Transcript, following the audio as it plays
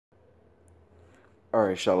All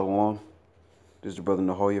right, Shalom. This is the brother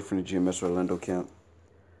Nahoya from the GMS Orlando camp.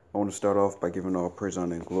 I want to start off by giving all praise,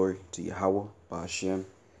 honor, and glory to Yahweh, Ba'ashem,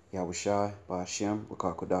 Yahweh Shai, Ba'ashem,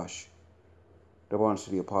 Rakakadash. Double honor to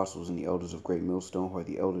the apostles and the elders of Great Millstone, who are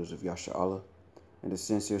the elders of Yasha Allah, and a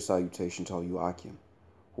sincere salutation to all you Akim,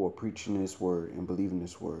 who are preaching this word and believing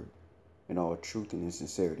this word in all truth and in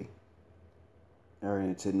sincerity. All right,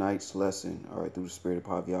 in tonight's lesson, all right, through the spirit of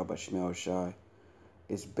Paviyah by Shemel Shai,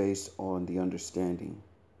 is based on the understanding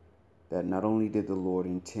that not only did the Lord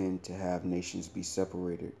intend to have nations be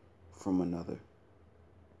separated from another,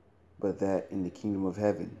 but that in the kingdom of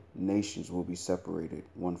heaven, nations will be separated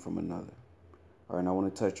one from another. All right, and I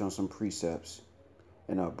want to touch on some precepts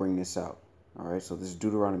and I'll bring this out. All right, so this is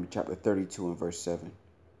Deuteronomy chapter 32 and verse 7.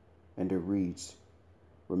 And it reads,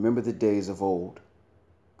 "Remember the days of old,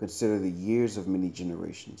 consider the years of many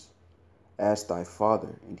generations. Ask thy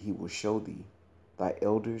father, and he will show thee, thy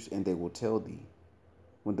elders, and they will tell thee.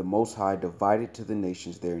 When the Most High divided to the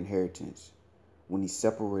nations their inheritance, when he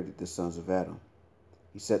separated the sons of Adam,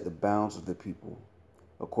 he set the bounds of the people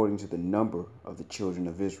according to the number of the children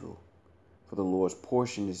of Israel. For the Lord's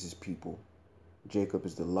portion is his people, Jacob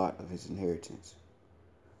is the lot of his inheritance."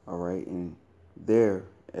 All right, and there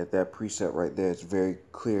at that precept right there, it's very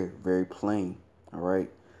clear, very plain, all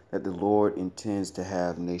right, that the Lord intends to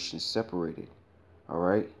have nations separated. All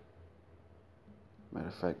right. Matter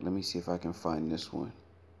of fact, let me see if I can find this one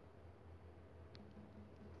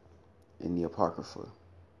in the Apocrypha.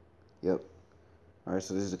 Yep. All right,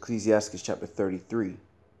 so this is Ecclesiastes chapter 33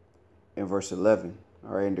 and verse 11.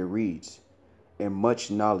 All right, and it reads, "In much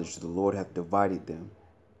knowledge the Lord hath divided them."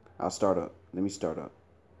 I'll start up. Let me start up.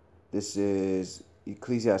 This is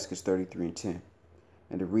Ecclesiastes 33 and 10.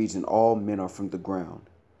 And it reads, "And all men are from the ground,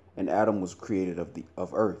 and Adam was created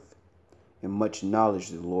of earth. In much knowledge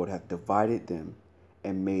the Lord hath divided them,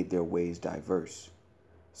 and made their ways diverse.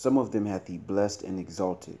 Some of them hath he blessed and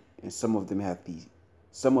exalted, and some of them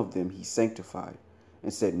he sanctified,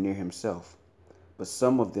 and set near himself. But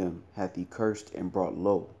some of them hath he cursed and brought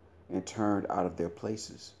low, and turned out of their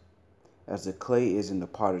places. As the clay is in the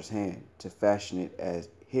potter's hand, to fashion it as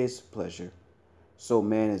his pleasure, so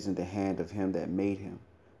man is in the hand of him that made him,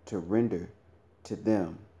 to render to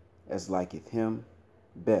them as liketh him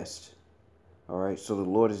best." All right, so the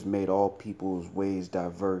Lord has made all people's ways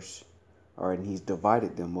diverse. All right, and he's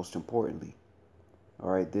divided them, most importantly. All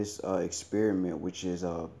right, this experiment, which is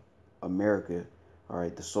America, all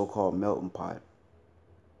right, the so-called melting pot,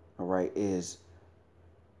 all right, is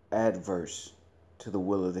adverse to the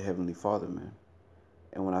will of the Heavenly Father, man.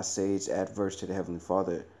 And when I say it's adverse to the Heavenly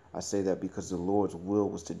Father, I say that because the Lord's will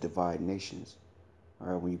was to divide nations. All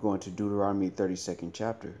right, when you go into Deuteronomy 32nd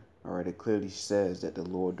chapter, all right, it clearly says that the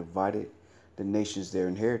Lord divided the nations their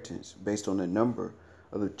inheritance based on the number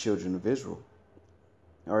of the children of Israel.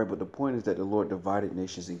 All right, but the point is that the Lord divided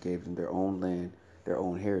nations and gave them their own land, their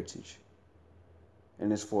own heritage.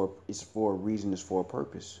 And it's for a reason, it's for a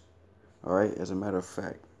purpose. All right, as a matter of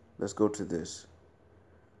fact, let's go to this.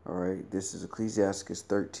 All right, this is Ecclesiastes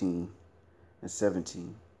 13 and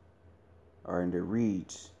 17. All right, and it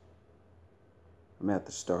reads, I'm going to have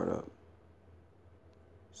to start up.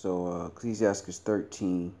 So Ecclesiastes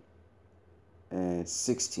 13 and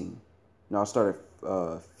 16. No, I'll start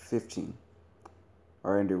at 15.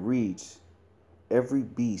 All right, and it reads, "Every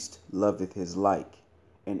beast loveth his like,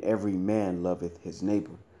 and every man loveth his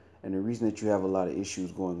neighbor." And the reason that you have a lot of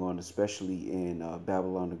issues going on, especially in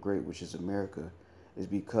Babylon the Great, which is America, is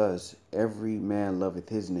because every man loveth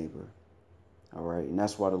his neighbor. All right, and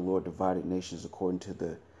that's why the Lord divided nations according to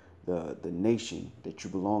the nation that you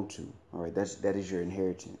belong to. All right, that is your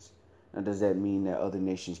inheritance. Now, does that mean that other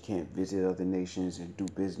nations can't visit other nations and do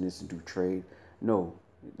business and do trade? No,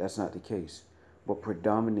 that's not the case. But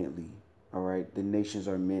predominantly, all right, the nations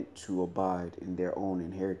are meant to abide in their own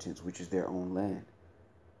inheritance, which is their own land.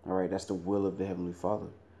 All right, that's the will of the Heavenly Father.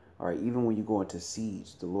 All right, even when you go into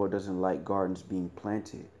seeds, the Lord doesn't like gardens being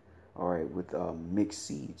planted, all right, with mixed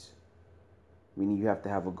seeds. Meaning you have to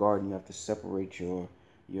have a garden, you have to separate your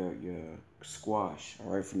squash,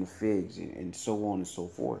 all right, from the figs, and so on and so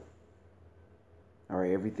forth. All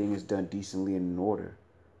right, everything is done decently and in order.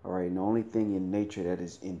 All right, and the only thing in nature that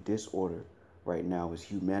is in disorder right now is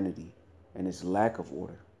humanity and its lack of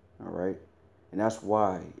order. All right, and that's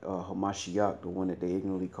why Hamashiach, the one that they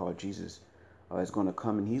ignorantly call Jesus, is going to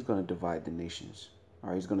come and he's going to divide the nations.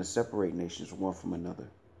 All right, he's going to separate nations one from another,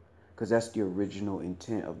 because that's the original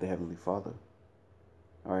intent of the Heavenly Father.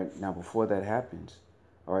 All right, now before that happens,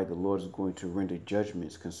 all right, the Lord is going to render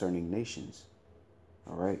judgments concerning nations.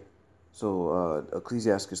 All right. So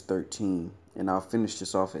Ecclesiastes 13, and I'll finish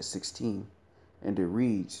this off at 16, and it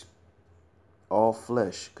reads, all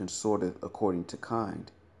flesh consorteth according to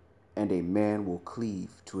kind, and a man will cleave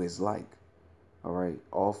to his like. All right,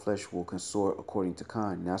 all flesh will consort according to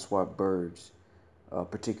kind. And that's why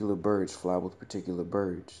particular birds fly with particular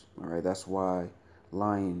birds. All right, that's why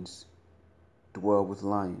lions dwell with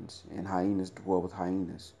lions and hyenas dwell with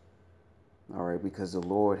hyenas. All right, because the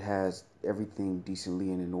Lord has everything decently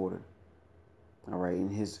and in order. All right, in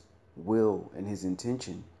his will and his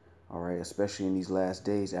intention. All right, especially in these last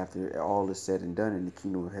days, after all is said and done and the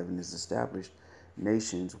kingdom of heaven is established,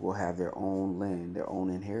 nations will have their own land, their own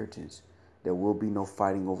inheritance. There will be no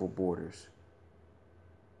fighting over borders.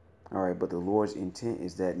 All right, but the Lord's intent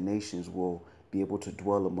is that nations will be able to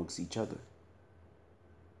dwell amongst each other.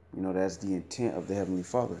 You know, that's the intent of the Heavenly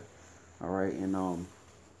Father. All right, and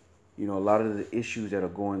you know, a lot of the issues that are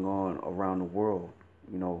going on around the world,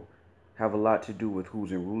 you know, have a lot to do with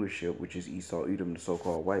who's in rulership, which is Esau, Edom, the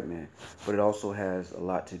so-called white man. But it also has a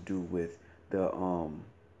lot to do with the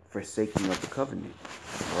forsaking of the covenant,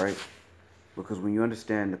 all right? Because when you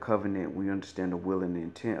understand the covenant, when you understand the will and the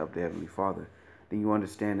intent of the Heavenly Father, then you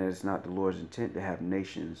understand that it's not the Lord's intent to have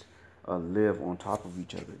nations live on top of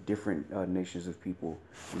each other. Different nations of people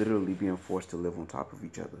literally being forced to live on top of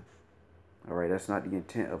each other. All right, that's not the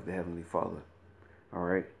intent of the Heavenly Father. All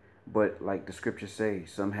right, but like the scriptures say,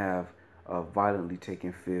 some have violently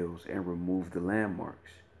taken fields and removed the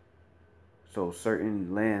landmarks. So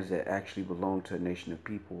certain lands that actually belong to a nation of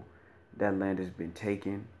people, that land has been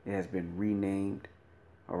taken, it has been renamed.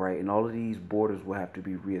 All right, and all of these borders will have to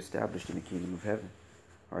be reestablished in the kingdom of heaven.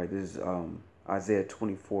 All right, this is Isaiah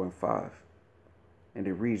 24:5. And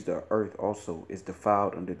it reads, the earth also is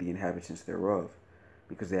defiled under the inhabitants thereof,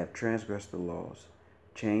 because they have transgressed the laws,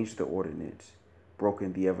 changed the ordinance,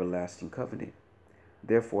 broken the everlasting covenant.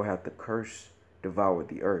 Therefore hath the curse devoured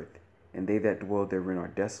the earth, and they that dwell therein are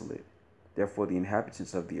desolate. Therefore the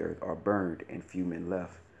inhabitants of the earth are burned, and few men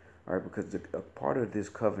left. All right, because a part of this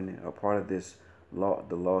covenant, a part of this law,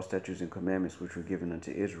 the law, statutes, and commandments which were given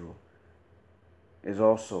unto Israel, is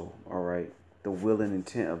also, all right, the will and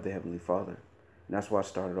intent of the Heavenly Father. And that's why I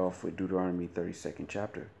started off with Deuteronomy 32nd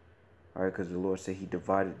chapter. All right, because the Lord said he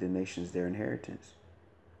divided the nations their inheritance.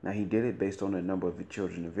 Now, he did it based on the number of the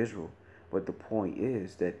children of Israel. But the point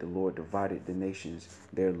is that the Lord divided the nations,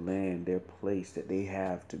 their land, their place that they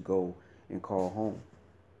have to go and call home.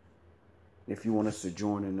 If you want to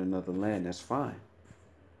sojourn in another land, that's fine.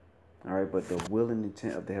 All right, but the will and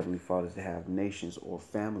intent of the Heavenly Father is to have nations or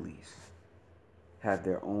families have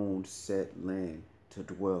their own set land to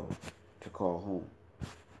dwell, to call home.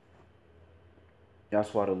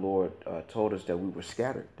 That's why the Lord told us that we were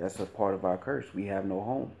scattered. That's a part of our curse. We have no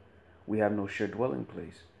home. We have no sure dwelling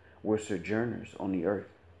place. We're sojourners on the earth.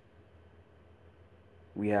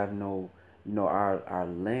 We have no, our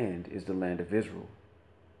land is the land of Israel.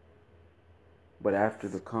 But after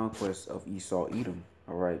the conquest of Esau, Edom,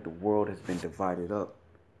 all right, the world has been divided up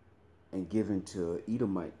and given to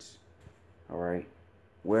Edomites, all right,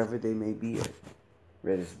 wherever they may be at,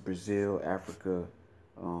 whether it's Brazil, Africa,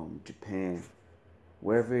 Japan,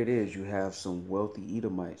 wherever it is, you have some wealthy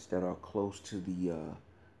Edomites that are close to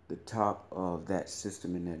the top of that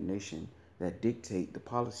system in that nation that dictate the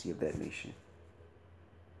policy of that nation.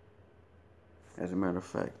 As a matter of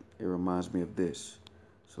fact, it reminds me of this.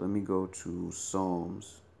 So let me go to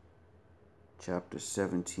Psalms chapter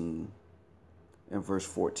 17 and verse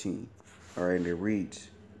 14. All right, and it reads,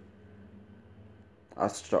 I'll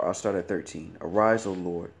start at 13. Arise, O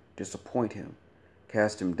Lord, disappoint him,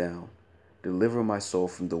 cast him down. Deliver my soul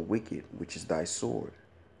from the wicked, which is thy sword,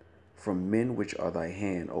 from men which are thy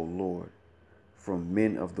hand, O Lord, from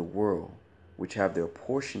men of the world, which have their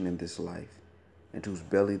portion in this life, and whose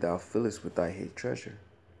belly thou fillest with thy hid treasure.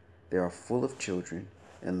 They are full of children,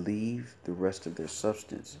 and leave the rest of their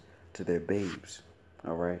substance to their babes.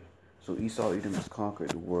 All right. So Esau, Edom has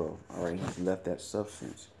conquered the world. All right. He's left that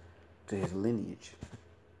substance to his lineage.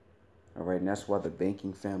 All right. And that's why the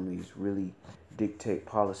banking families really dictate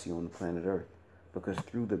policy on the planet Earth. Because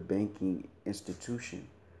through the banking institution,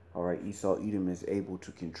 all right, Esau, Edom is able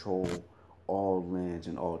to control all lands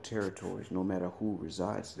and all territories, no matter who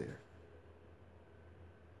resides there.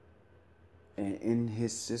 And in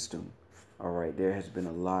his system, all right, there has been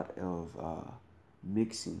a lot of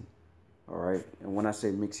mixing, all right? And when I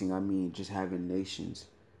say mixing, I mean just having nations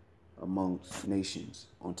amongst nations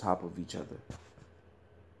on top of each other.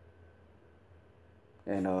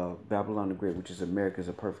 And Babylon the Great, which is America, is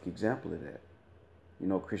a perfect example of that. You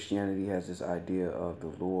know, Christianity has this idea of the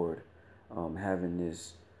Lord having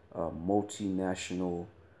this multinational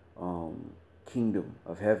kingdom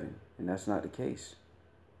of heaven, and that's not the case.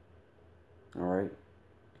 All right,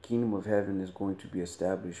 The kingdom of heaven is going to be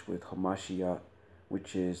established with Hamashiach,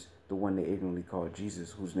 which is the one they ignorantly call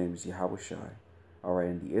Jesus, whose name is Yahushai. All right,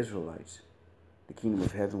 and the Israelites. The kingdom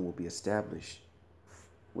of heaven will be established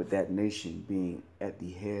with that nation being at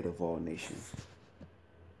the head of all nations.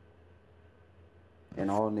 And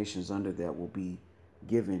all nations under that will be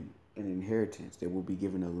given an inheritance. They will be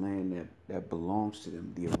given a land that belongs to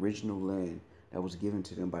them, the original land that was given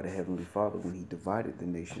to them by the Heavenly Father when he divided the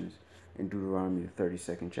nations in Deuteronomy, the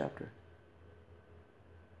 32nd chapter.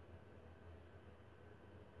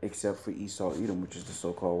 Except for Esau, Edom, which is the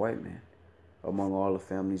so-called white man. Among all the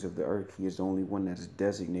families of the earth, he is the only one that is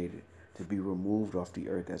designated to be removed off the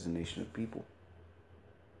earth as a nation of people.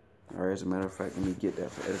 All right, as a matter of fact, let me get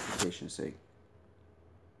that for edification's sake.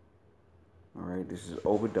 All right, this is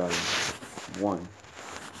Obadiah 1,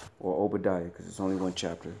 or Obadiah, because it's only one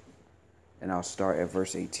chapter. And I'll start at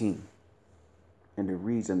verse 18. And it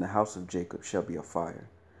reads, "And the house of Jacob shall be a fire,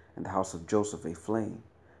 and the house of Joseph a flame,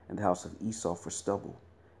 and the house of Esau for stubble.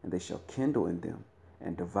 And they shall kindle in them,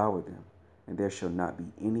 and devour them. And there shall not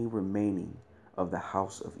be any remaining of the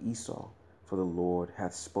house of Esau, for the Lord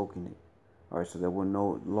hath spoken it." All right, so there will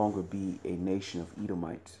no longer be a nation of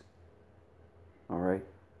Edomites. All right.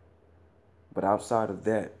 But outside of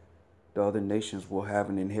that, the other nations will have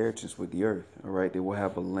an inheritance with the earth. All right. They will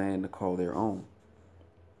have a land to call their own.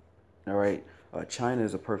 All right. China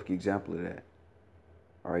is a perfect example of that.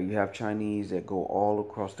 All right. You have Chinese that go all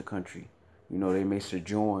across the country. You know, they may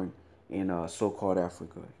sojourn in so-called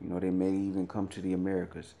Africa. You know, they may even come to the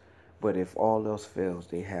Americas. But if all else fails,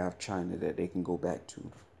 they have China that they can go back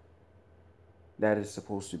to. That is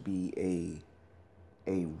supposed to be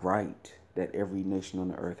a right that every nation on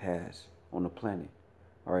the earth has on the planet.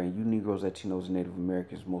 All right, you Negroes, Latinos, and Native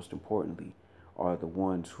Americans, most importantly, are the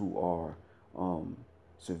ones who are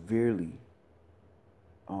severely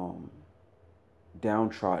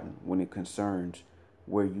downtrodden when it concerns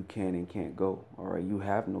where you can and can't go. All right, you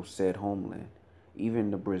have no said homeland.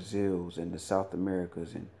 Even the Brazils and the South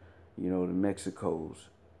Americas and, you know, the Mexicos,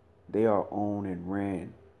 they are owned and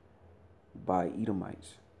ran by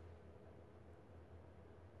Edomites.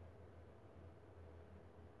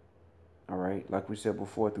 All right, like we said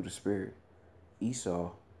before, through the spirit,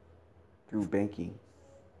 Esau, through banking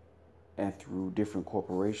and through different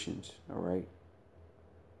corporations, all right,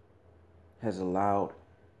 has allowed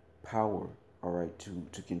power, all right,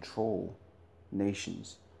 to control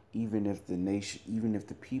nations, even if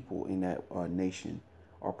the people in that nation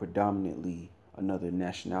are predominantly another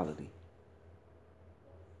nationality.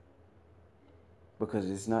 Because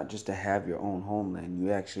it's not just to have your own homeland,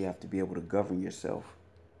 you actually have to be able to govern yourself.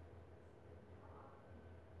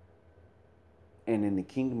 And in the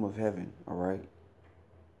kingdom of heaven, all right,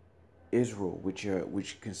 Israel,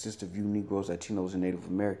 which consists of you Negroes, Latinos, and Native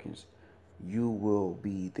Americans, you will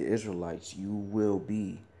be the Israelites. You will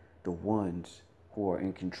be the ones who are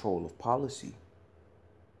in control of policy.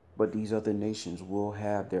 But these other nations will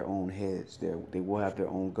have their own heads. They will have their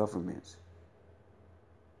own governments.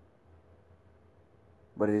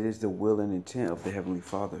 But it is the will and intent of the Heavenly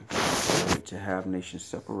Father, right, to have nations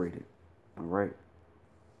separated. All right.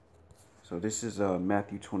 So this is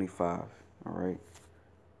Matthew 25. All right.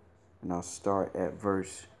 And I'll start at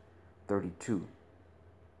verse 32.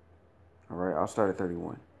 All right. I'll start at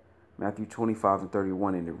 31. Matthew 25 and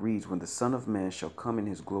 31. And it reads, "When the Son of Man shall come in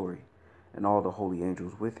his glory, and all the holy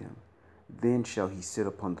angels with him, then shall he sit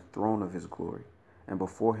upon the throne of his glory, and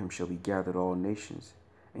before him shall be gathered all nations,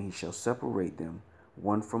 and he shall separate them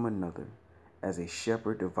one from another, as a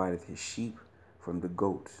shepherd divideth his sheep from the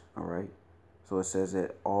goats." All right. So it says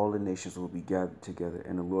that all the nations will be gathered together,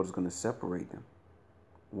 and the Lord is going to separate them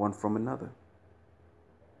one from another.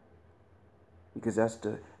 Because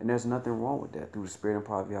and there's nothing wrong with that through the spirit and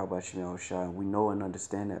power of Yahweh Shem Shai. We know and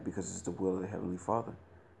understand that because it's the will of the Heavenly Father.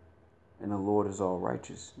 And the Lord is all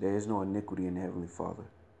righteous. There is no iniquity in the Heavenly Father.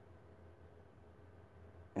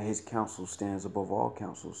 And his counsel stands above all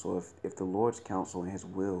counsel. So if the Lord's counsel and his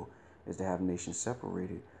will is to have nations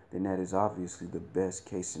separated, then that is obviously the best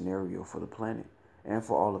case scenario for the planet and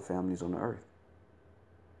for all the families on the earth.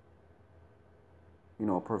 You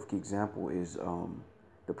know, a perfect example is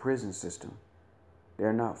the prison system.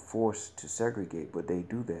 They're not forced to segregate, but they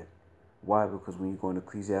do that. Why? Because when you go into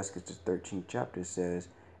Ecclesiastes, the 13th chapter, it says,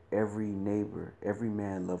 every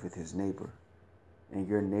man loveth his neighbor. And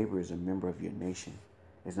your neighbor is a member of your nation.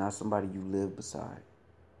 It's not somebody you live beside.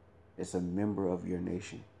 It's a member of your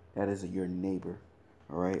nation. That is your neighbor.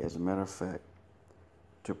 All right. As a matter of fact,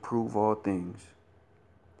 to prove all things,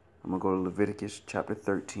 I'm going to go to Leviticus chapter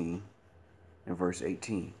 13 and verse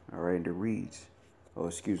 18. All right. And it reads, I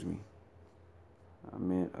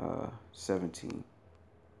meant 17.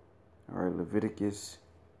 All right, Leviticus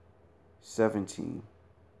 17.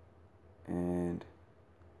 And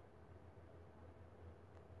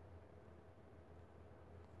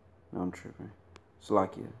no, I'm tripping.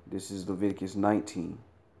 Salakia. This is Leviticus 19.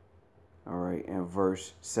 All right, and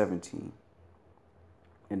verse 17.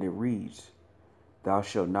 And it reads, Thou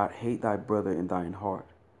shalt not hate thy brother in thine heart.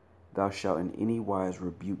 Thou shalt in any wise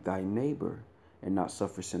rebuke thy neighbor, and not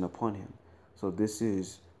suffer sin upon him. So this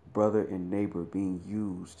is brother and neighbor being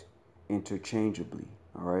used interchangeably.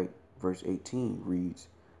 All right. Verse 18 reads,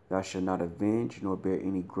 Thou shalt not avenge nor bear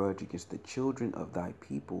any grudge against the children of thy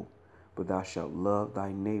people, but thou shalt love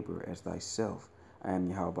thy neighbor as thyself. I am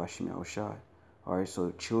Yahweh Bashem Yahushai. All right.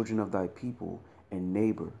 So children of thy people and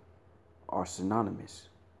neighbor are synonymous.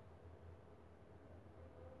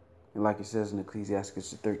 And like it says in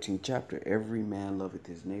Ecclesiastes, the 13th chapter, every man loveth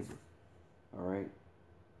his neighbor. All right.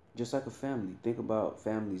 Just like a family. Think about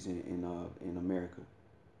families in America.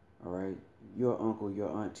 All right. Your uncle, your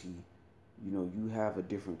auntie, you have a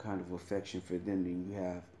different kind of affection for them than you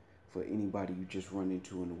have for anybody you just run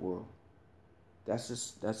into in the world.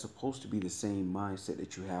 That's supposed to be the same mindset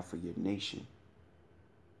that you have for your nation.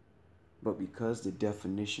 But because the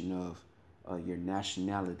definition of your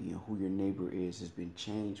nationality and who your neighbor is has been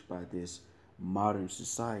changed by this modern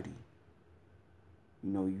society,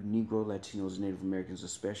 you Negro, Latinos, Native Americans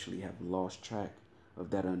especially have lost track of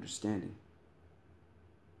that understanding.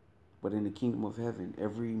 But in the kingdom of heaven,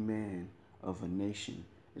 every man of a nation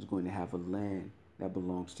is going to have a land that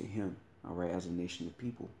belongs to him, all right, as a nation of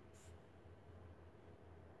people.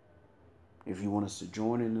 If you want to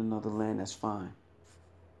sojourn in another land, that's fine.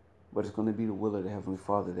 But it's going to be the will of the Heavenly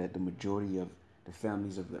Father that the majority of the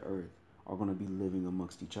families of the earth are going to be living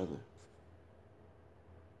amongst each other.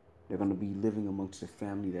 They're going to be living amongst the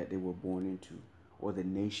family that they were born into, or the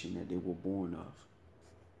nation that they were born of.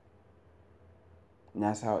 And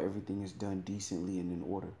that's how everything is done decently and in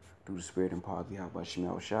order, through the Spirit and power of Yahweh Bashem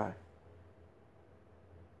Yahushai.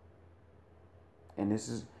 And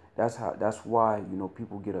that's why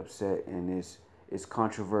people get upset, and it's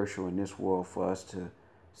controversial in this world for us to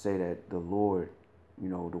say that the Lord, the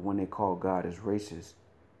one they call God, is racist.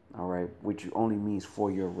 All right, which only means for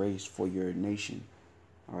your race, for your nation.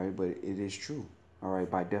 All right, but it is true. All right,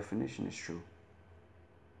 by definition, it's true.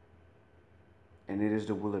 And it is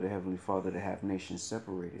the will of the Heavenly Father to have nations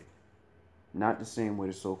separated. Not the same way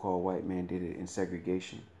the so-called white man did it in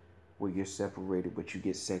segregation, where you're separated, but you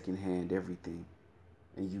get secondhand everything,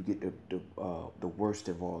 and you get the worst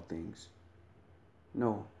of all things.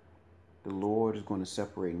 No, the Lord is going to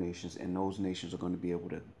separate nations, and those nations are going to be able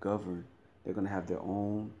to govern. They're going to have their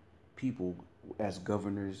own people as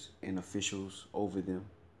governors and officials over them.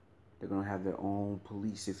 They're going to have their own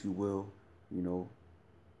police, if you will.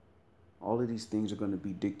 All of these things are going to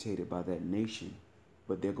be dictated by that nation,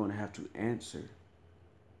 but they're going to have to answer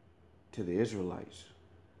to the Israelites,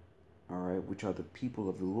 all right, which are the people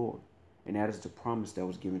of the Lord. And that is the promise that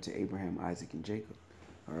was given to Abraham, Isaac, and Jacob.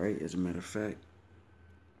 All right, as a matter of fact,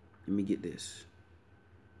 let me get this,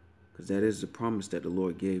 because that is the promise that the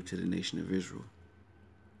Lord gave to the nation of Israel.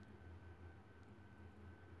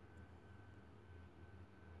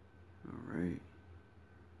 All right,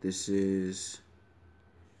 this is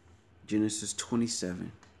Genesis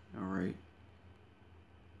 27, all right,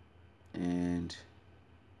 and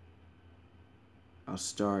I'll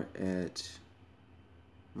start at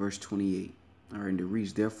verse 28. All right, and it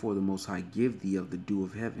reads, Therefore the Most High give thee of the dew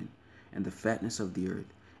of heaven, and the fatness of the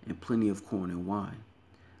earth, and plenty of corn and wine.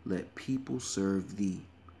 Let people serve thee,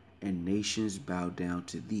 and nations bow down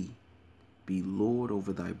to thee. Be Lord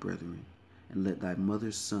over thy brethren, and let thy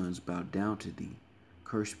mother's sons bow down to thee.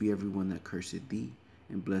 Cursed be every one that curseth thee,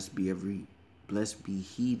 and blessed be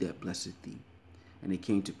he that blesseth thee. And it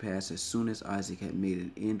came to pass, as soon as Isaac had made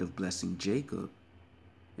an end of blessing Jacob,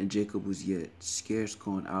 and Jacob was yet scarce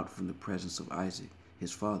gone out from the presence of Isaac,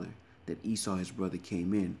 his father, that Esau his brother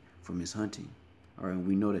came in from his hunting. All right, and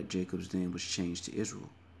we know that Jacob's name was changed to Israel.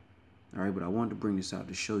 All right, but I wanted to bring this out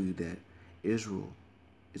to show you that Israel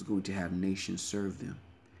is going to have nations serve them,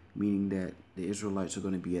 meaning that the Israelites are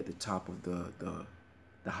going to be at the top of the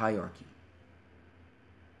hierarchy.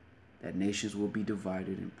 That nations will be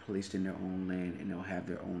divided and placed in their own land, and they'll have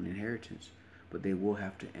their own inheritance, but they will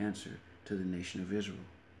have to answer to the nation of Israel.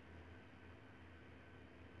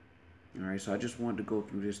 All right, so I just wanted to go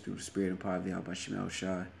through this through the Spirit and power of Yahweh Bashem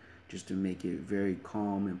Yahushai, just to make it very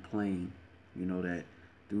calm and plain, that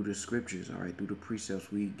through the scriptures, all right, through the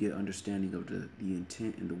precepts, we get understanding of the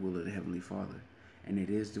intent and the will of the Heavenly Father. And it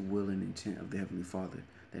is the will and intent of the Heavenly Father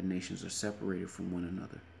that nations are separated from one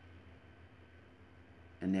another.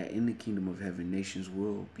 And that in the kingdom of heaven, nations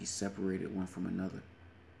will be separated one from another.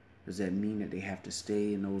 Does that mean that they have to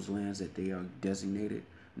stay in those lands that they are designated?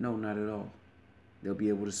 No, not at all. They'll be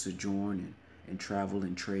able to sojourn and travel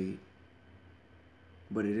and trade.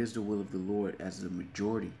 But it is the will of the Lord as the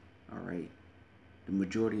majority, all right? The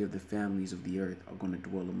majority of the families of the earth are going to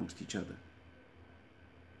dwell amongst each other.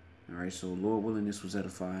 All right, so Lord willing, this was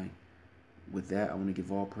edifying. With that, I want to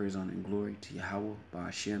give all praise, honor, and glory to Yahweh,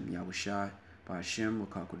 Ba'ashem, Yahweh Shai, Ba'ashem,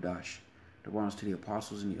 Rakakodash. The honors to the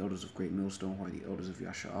apostles and the elders of Great Millstone, who are the elders of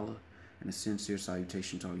Yasha'Allah, and a sincere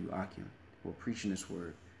salutation to all you Akim, who are preaching this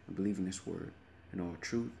word and believing this word in all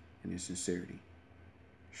truth and in sincerity.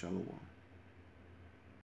 Shalom.